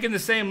 Yeah, picking the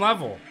same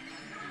level.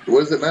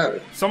 What does it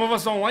matter? Some of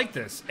us don't like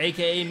this,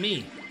 a.k.a.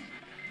 me.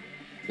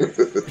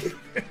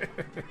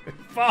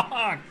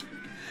 Fuck.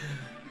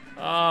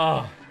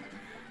 Oh.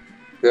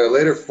 Yeah,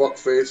 later,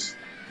 fuckface.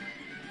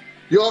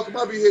 Y'all come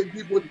out be hitting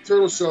people with the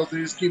turtle shells and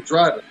they just keep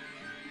driving.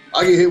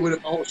 I get hit with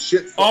it. Oh,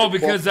 shit. Oh,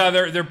 because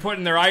they're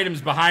putting their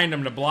items behind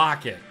them to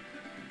block it.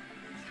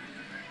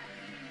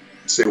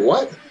 Say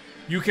what?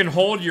 You can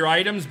hold your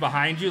items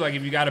behind you, like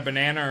if you got a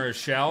banana or a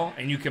shell,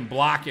 and you can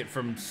block it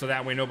from so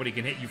that way nobody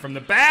can hit you from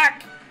the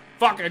back.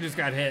 Fuck, I just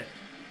got hit.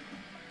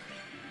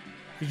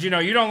 Because, you know,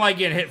 you don't like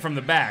getting hit from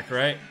the back,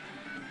 right?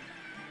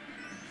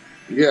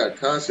 Yeah,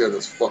 constantly on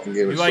this fucking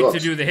game. You like to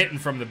do the hitting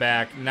from the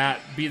back, not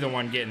be the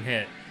one getting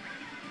hit.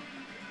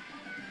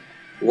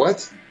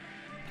 What?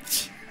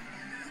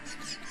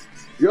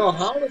 Yo,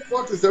 how the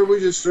fuck does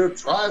everybody just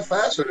drive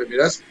faster than me?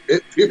 That's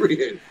it,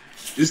 period.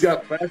 You just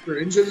got faster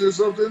engines or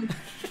something?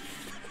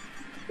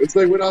 It's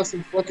like without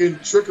some fucking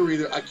trickery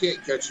that I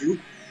can't catch you.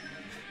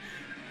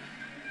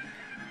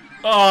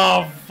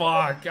 Oh,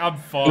 fuck. I'm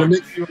fucked. I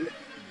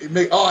hit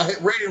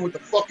Raiden with the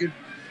fucking...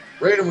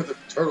 Raiden with the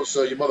turtle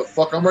shell, you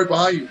motherfucker. I'm right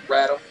behind you,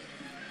 Radam.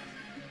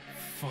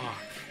 Fuck.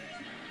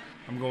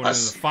 I'm going into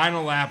the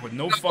final lap with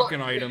no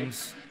fucking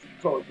items.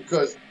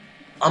 Because,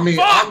 I mean,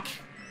 I'm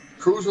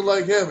cruising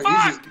like him, and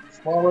he's just getting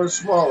smaller and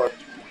smaller.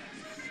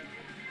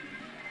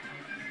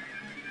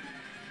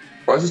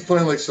 I was just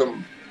playing like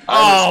some...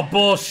 Oh,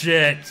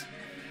 bullshit.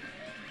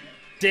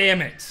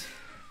 Damn it.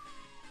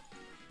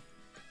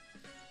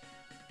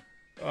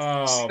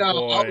 Oh, boy. I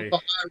was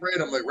behind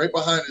Radam, like right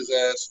behind his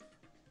ass.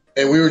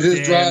 And we were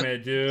just driving. Damn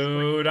it,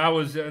 dude. I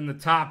was in the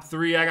top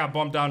 3. I got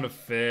bumped down to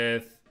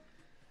 5th.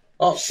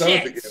 Oh,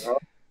 seventh again, huh?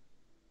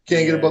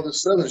 Can't get above the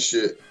 7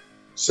 shit.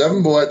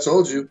 7, boy, I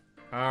told you.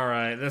 All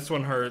right, this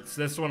one hurts.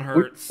 This one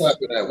hurts.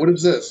 What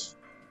is this?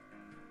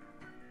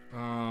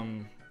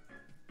 Um,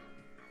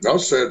 I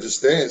was trying to just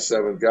stay in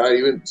 7th, guy.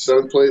 Even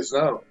 7th place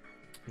now.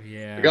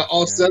 Yeah. I got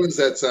all 7s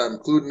that time,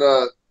 including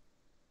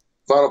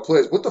final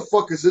place. What the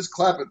fuck is this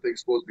clapping thing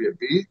supposed to be? A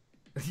B?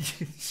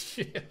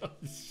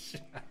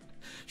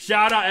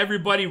 Shout out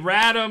everybody,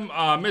 Radam,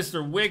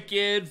 Mr.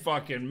 Wicked,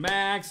 fucking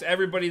Max,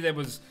 everybody that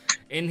was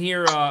in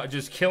here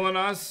just killing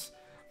us.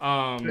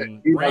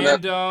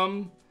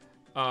 Random,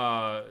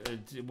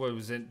 what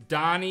was it?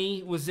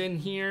 Donnie was in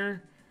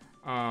here.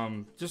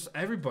 Just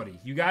everybody.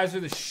 You guys are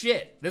the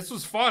shit. This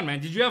was fun,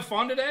 man. Did you have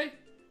fun today?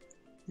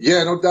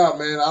 Yeah, no doubt,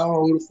 man. I don't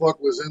know who the fuck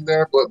was in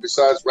there, but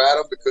besides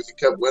Radam, because he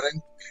kept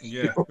winning.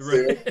 Yeah, you know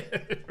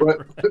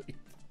right.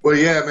 But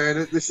yeah,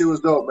 man, this shit was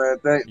dope, man.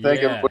 Thank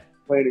everybody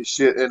for playing this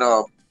shit, and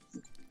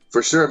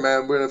for sure,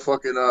 man, we're gonna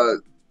fucking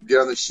get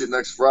on this shit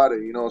next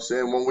Friday. You know what I'm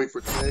saying? 1 week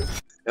for today,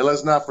 and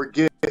let's not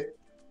forget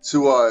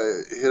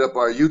to hit up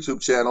our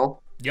YouTube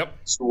channel. Yep.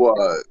 So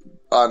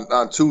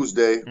on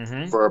Tuesday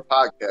for our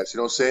podcast. You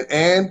know what I'm saying?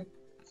 And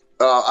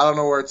I don't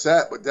know where it's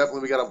at, but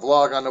definitely we got a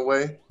vlog on the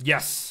way.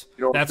 Yes,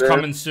 you know that's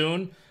coming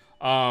soon.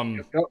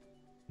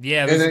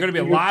 Yeah, there's going to be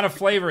a lot of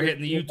flavor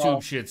hitting the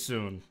YouTube shit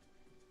soon.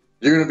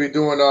 You're going to be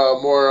doing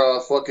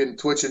more fucking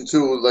Twitching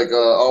too, like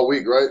all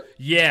week, right?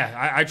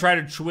 Yeah, I try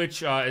to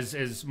Twitch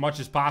as much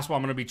as possible.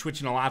 I'm going to be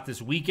Twitching a lot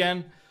this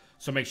weekend.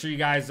 So make sure you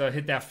guys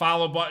hit that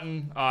follow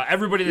button.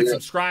 Everybody that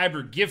subscribed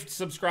or gift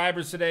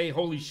subscribers today,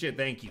 holy shit,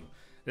 thank you.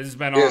 This has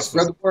been awesome.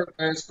 Spread the word,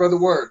 man. Spread the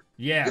word.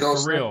 Yeah, you know,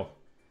 for real.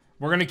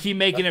 We're going to keep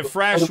making it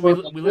fresh. We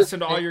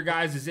listen to all your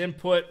guys'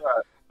 input.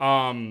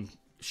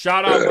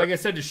 Shout out, like I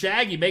said, to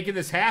Shaggy making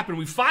this happen.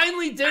 We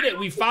finally did it.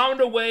 We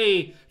found a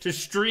way to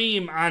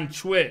stream on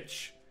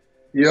Twitch.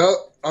 Yep.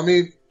 I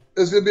mean,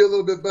 it's going to be a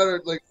little bit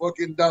better, like,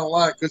 fucking down the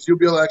line, because you'll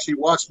be able to actually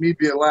watch me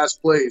be in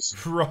last place.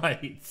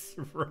 Right.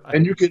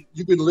 And you can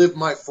live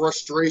my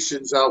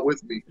frustrations out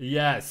with me.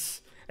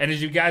 Yes. And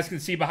as you guys can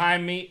see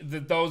behind me,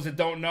 those that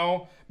don't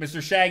know,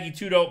 Mr. Shaggy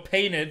 2 Dope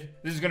painted.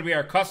 This is going to be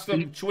our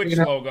custom Twitch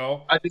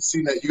logo. I just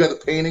seen that. You got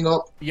the painting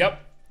up?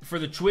 Yep. For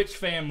the Twitch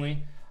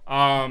family.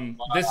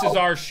 This is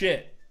our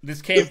shit.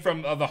 This came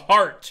from the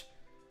heart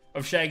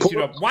of Shaggy 2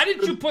 Dope. Why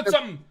didn't you put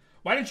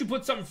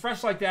something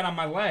fresh like that on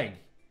my leg?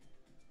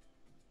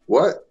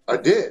 What? I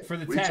did. For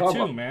the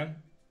tattoo, man.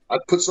 I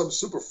put something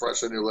super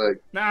fresh on your leg.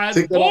 Nah,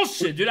 that's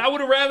bullshit, dude. I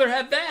would have rather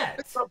had that.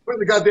 Put in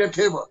the goddamn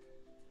camera.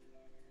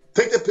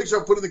 Take that picture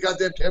and put it in the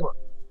goddamn camera.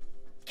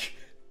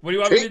 What do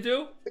you want me to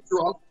do? Picture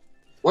off.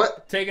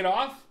 What? Take it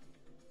off?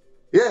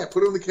 Yeah,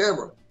 put it on the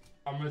camera.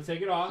 I'm going to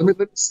take it off. Let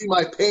me see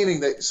my painting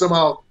that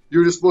somehow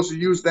you're just supposed to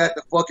use that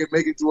to fucking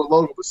make it to a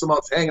logo, but somehow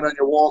it's hanging on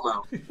your wall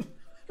now.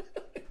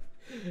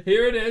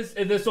 Here it is,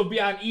 and this will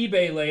be on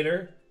eBay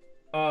later.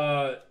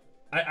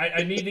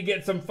 I need to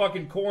get some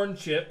fucking corn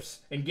chips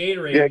and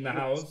Gatorade in the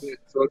house.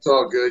 So it's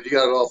all good. You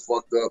got it all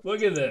fucked up.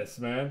 Look at this,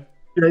 man.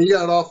 Yeah, you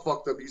got it all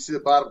fucked up. You see the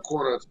bottom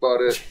corner. That's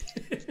about it.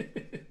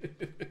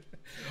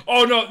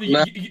 Oh no,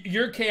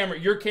 your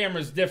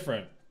camera's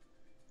different.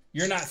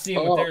 You're not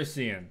seeing what they're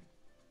seeing.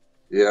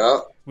 Yeah.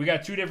 We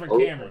got 2 different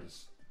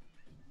cameras.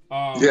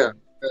 Yeah.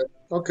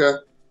 Okay.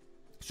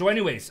 So,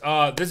 anyways,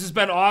 this has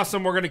been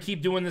awesome. We're gonna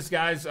keep doing this,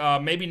 guys.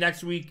 Maybe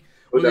next week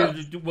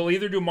we'll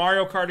either do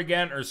Mario Kart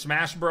again or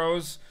Smash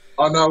Bros.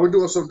 Oh no, we're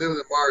doing something different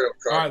than Mario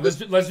Kart. All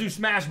right, let's do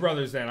Smash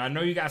Brothers then. I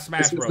know you got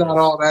Smash Brothers. It's not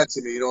all that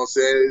to me, you know what I'm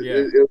saying? Yeah.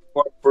 It was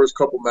fun the first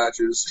couple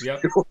matches.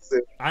 Yep. You know what I'm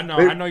saying?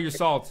 I know you're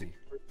salty.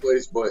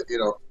 Place, but you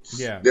know.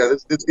 Yeah. Yeah,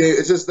 this game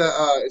it's just that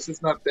it's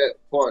just not that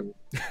fun.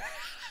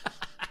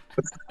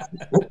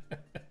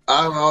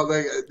 I don't know.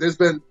 Like, there's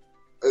been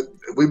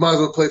we might as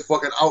well play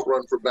fucking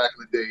Outrun for back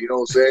in the day. You know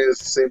what I'm saying? It's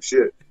the same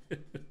shit.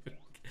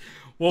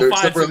 We'll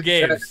find some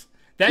games.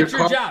 That's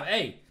your job.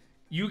 Hey,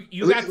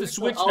 you got the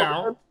Switch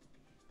now.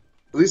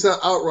 At least on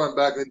Outrun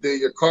back in the day,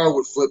 your car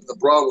would flip and the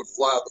bra would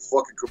fly out the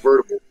fucking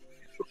convertible. You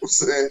know what I'm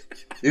saying?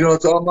 You know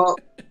what I'm talking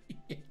about?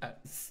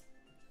 Yes.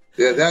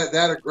 Yeah,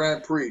 that a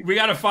Grand Prix. We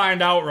got to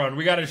find Outrun.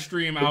 We got to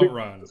stream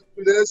Outrun.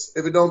 Do this.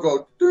 If it don't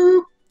go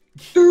doop,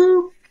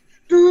 doop,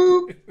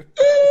 doop, doop,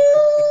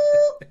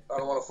 I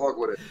don't want to fuck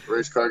with it.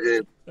 Race car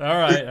game. All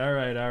right.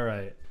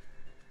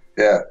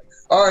 Yeah.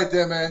 All right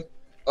then, man.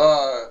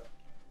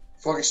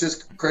 Fucking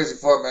shit's crazy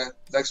fun, man.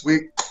 Next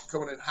week,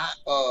 coming in hot.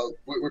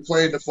 We're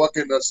playing the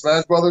fucking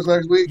Smash Brothers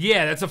next week.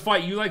 Yeah, that's a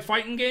fight. You like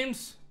fighting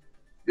games?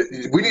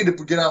 We need to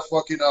get out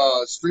fucking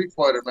Street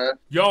Fighter, man.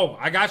 Yo,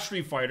 I got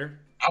Street Fighter.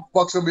 I'll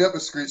fuck somebody up in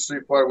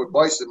Street Fighter with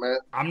Bison, man.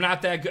 I'm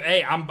not that good.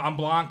 Hey, I'm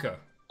Blanca.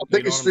 I'm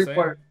thinking Street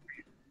Fighter.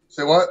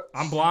 Say what?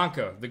 I'm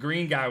Blanca, the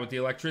green guy with the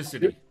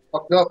electricity.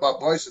 Fucked up by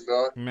Bison,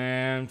 dog.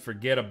 Man,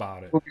 forget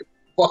about it.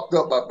 Fucked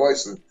up by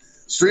Bison.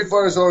 Street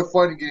Fighter's our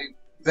fighting game.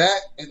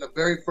 That and the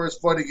very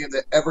first fighting game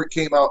that ever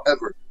came out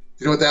ever.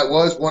 You know what that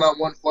was?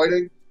 One-on-one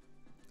fighting?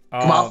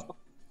 Come on.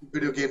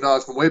 Video game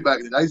knowledge from way back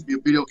in the day. I used to be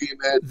a video game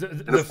head.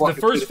 The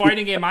first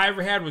fighting game I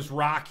ever had was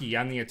Rocky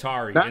on the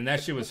Atari, and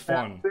that shit was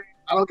fun.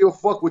 I don't give a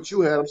fuck what you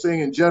had. I'm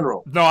saying in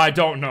general. No, I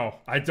don't know.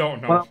 I don't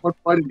know. What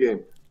fighting game?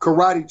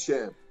 Karate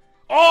Champ.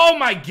 Oh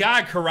my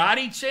God,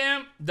 Karate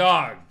Champ,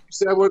 dog.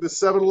 See, I went to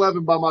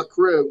 7-Eleven by my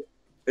crib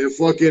and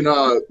fucking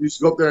used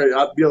to go up there and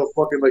I'd be able to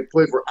fucking like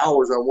play for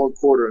hours on one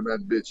quarter in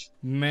that bitch.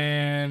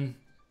 Man,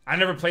 I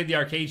never played the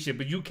arcade shit,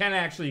 but you can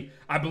actually.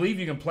 I believe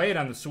you can play it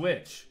on the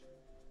Switch.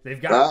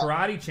 They've got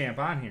Karate Champ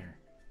on here.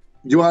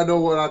 You want to know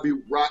what I'd be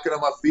rocking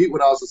on my feet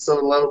when I was at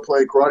 7-Eleven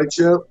playing Karate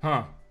Champ?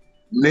 Huh?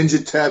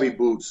 Ninja Tabby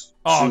boots.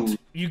 Oh,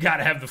 you got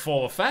to have the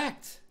full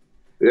effect.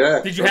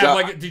 Yeah. Did you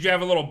have Did you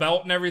have a little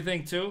belt and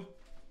everything too?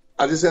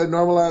 I just had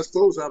normalized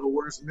clothes. I've been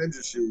wearing some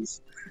ninja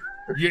shoes.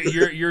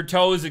 Your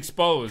toes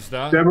exposed,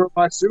 huh? Them were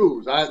my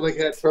shoes. I like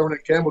had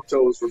permanent camel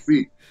toes for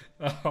feet.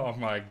 Oh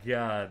my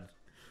God.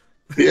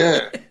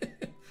 Yeah.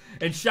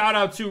 And shout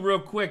out to real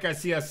quick. I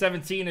see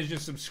 17 has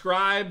just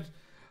subscribed.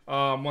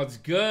 What's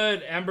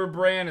good? Ember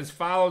Brand has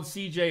followed.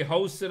 CJ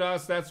hosted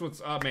us. That's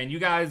what's up, man. You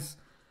guys,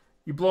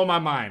 you blow my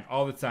mind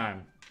all the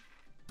time.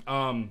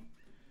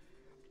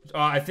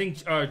 I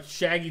think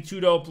Shaggy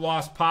 2 Dope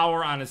lost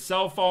power on his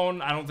cell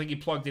phone. I don't think he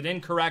plugged it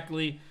in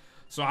correctly.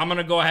 So I'm going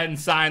to go ahead and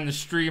sign the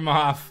stream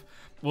off.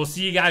 We'll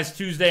see you guys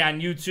Tuesday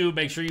on YouTube.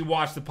 Make sure you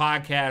watch the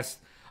podcast.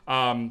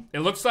 It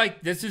looks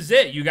like this is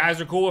it. You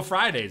guys are cool with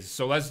Fridays.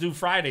 So let's do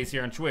Fridays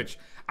here on Twitch.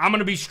 I'm going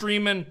to be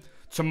streaming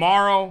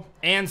tomorrow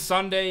and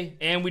Sunday.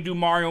 And we do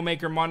Mario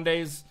Maker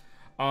Mondays.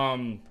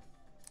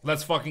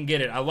 Let's fucking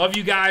get it. I love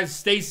you guys.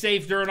 Stay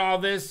safe during all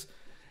this.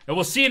 And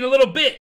we'll see you in a little bit.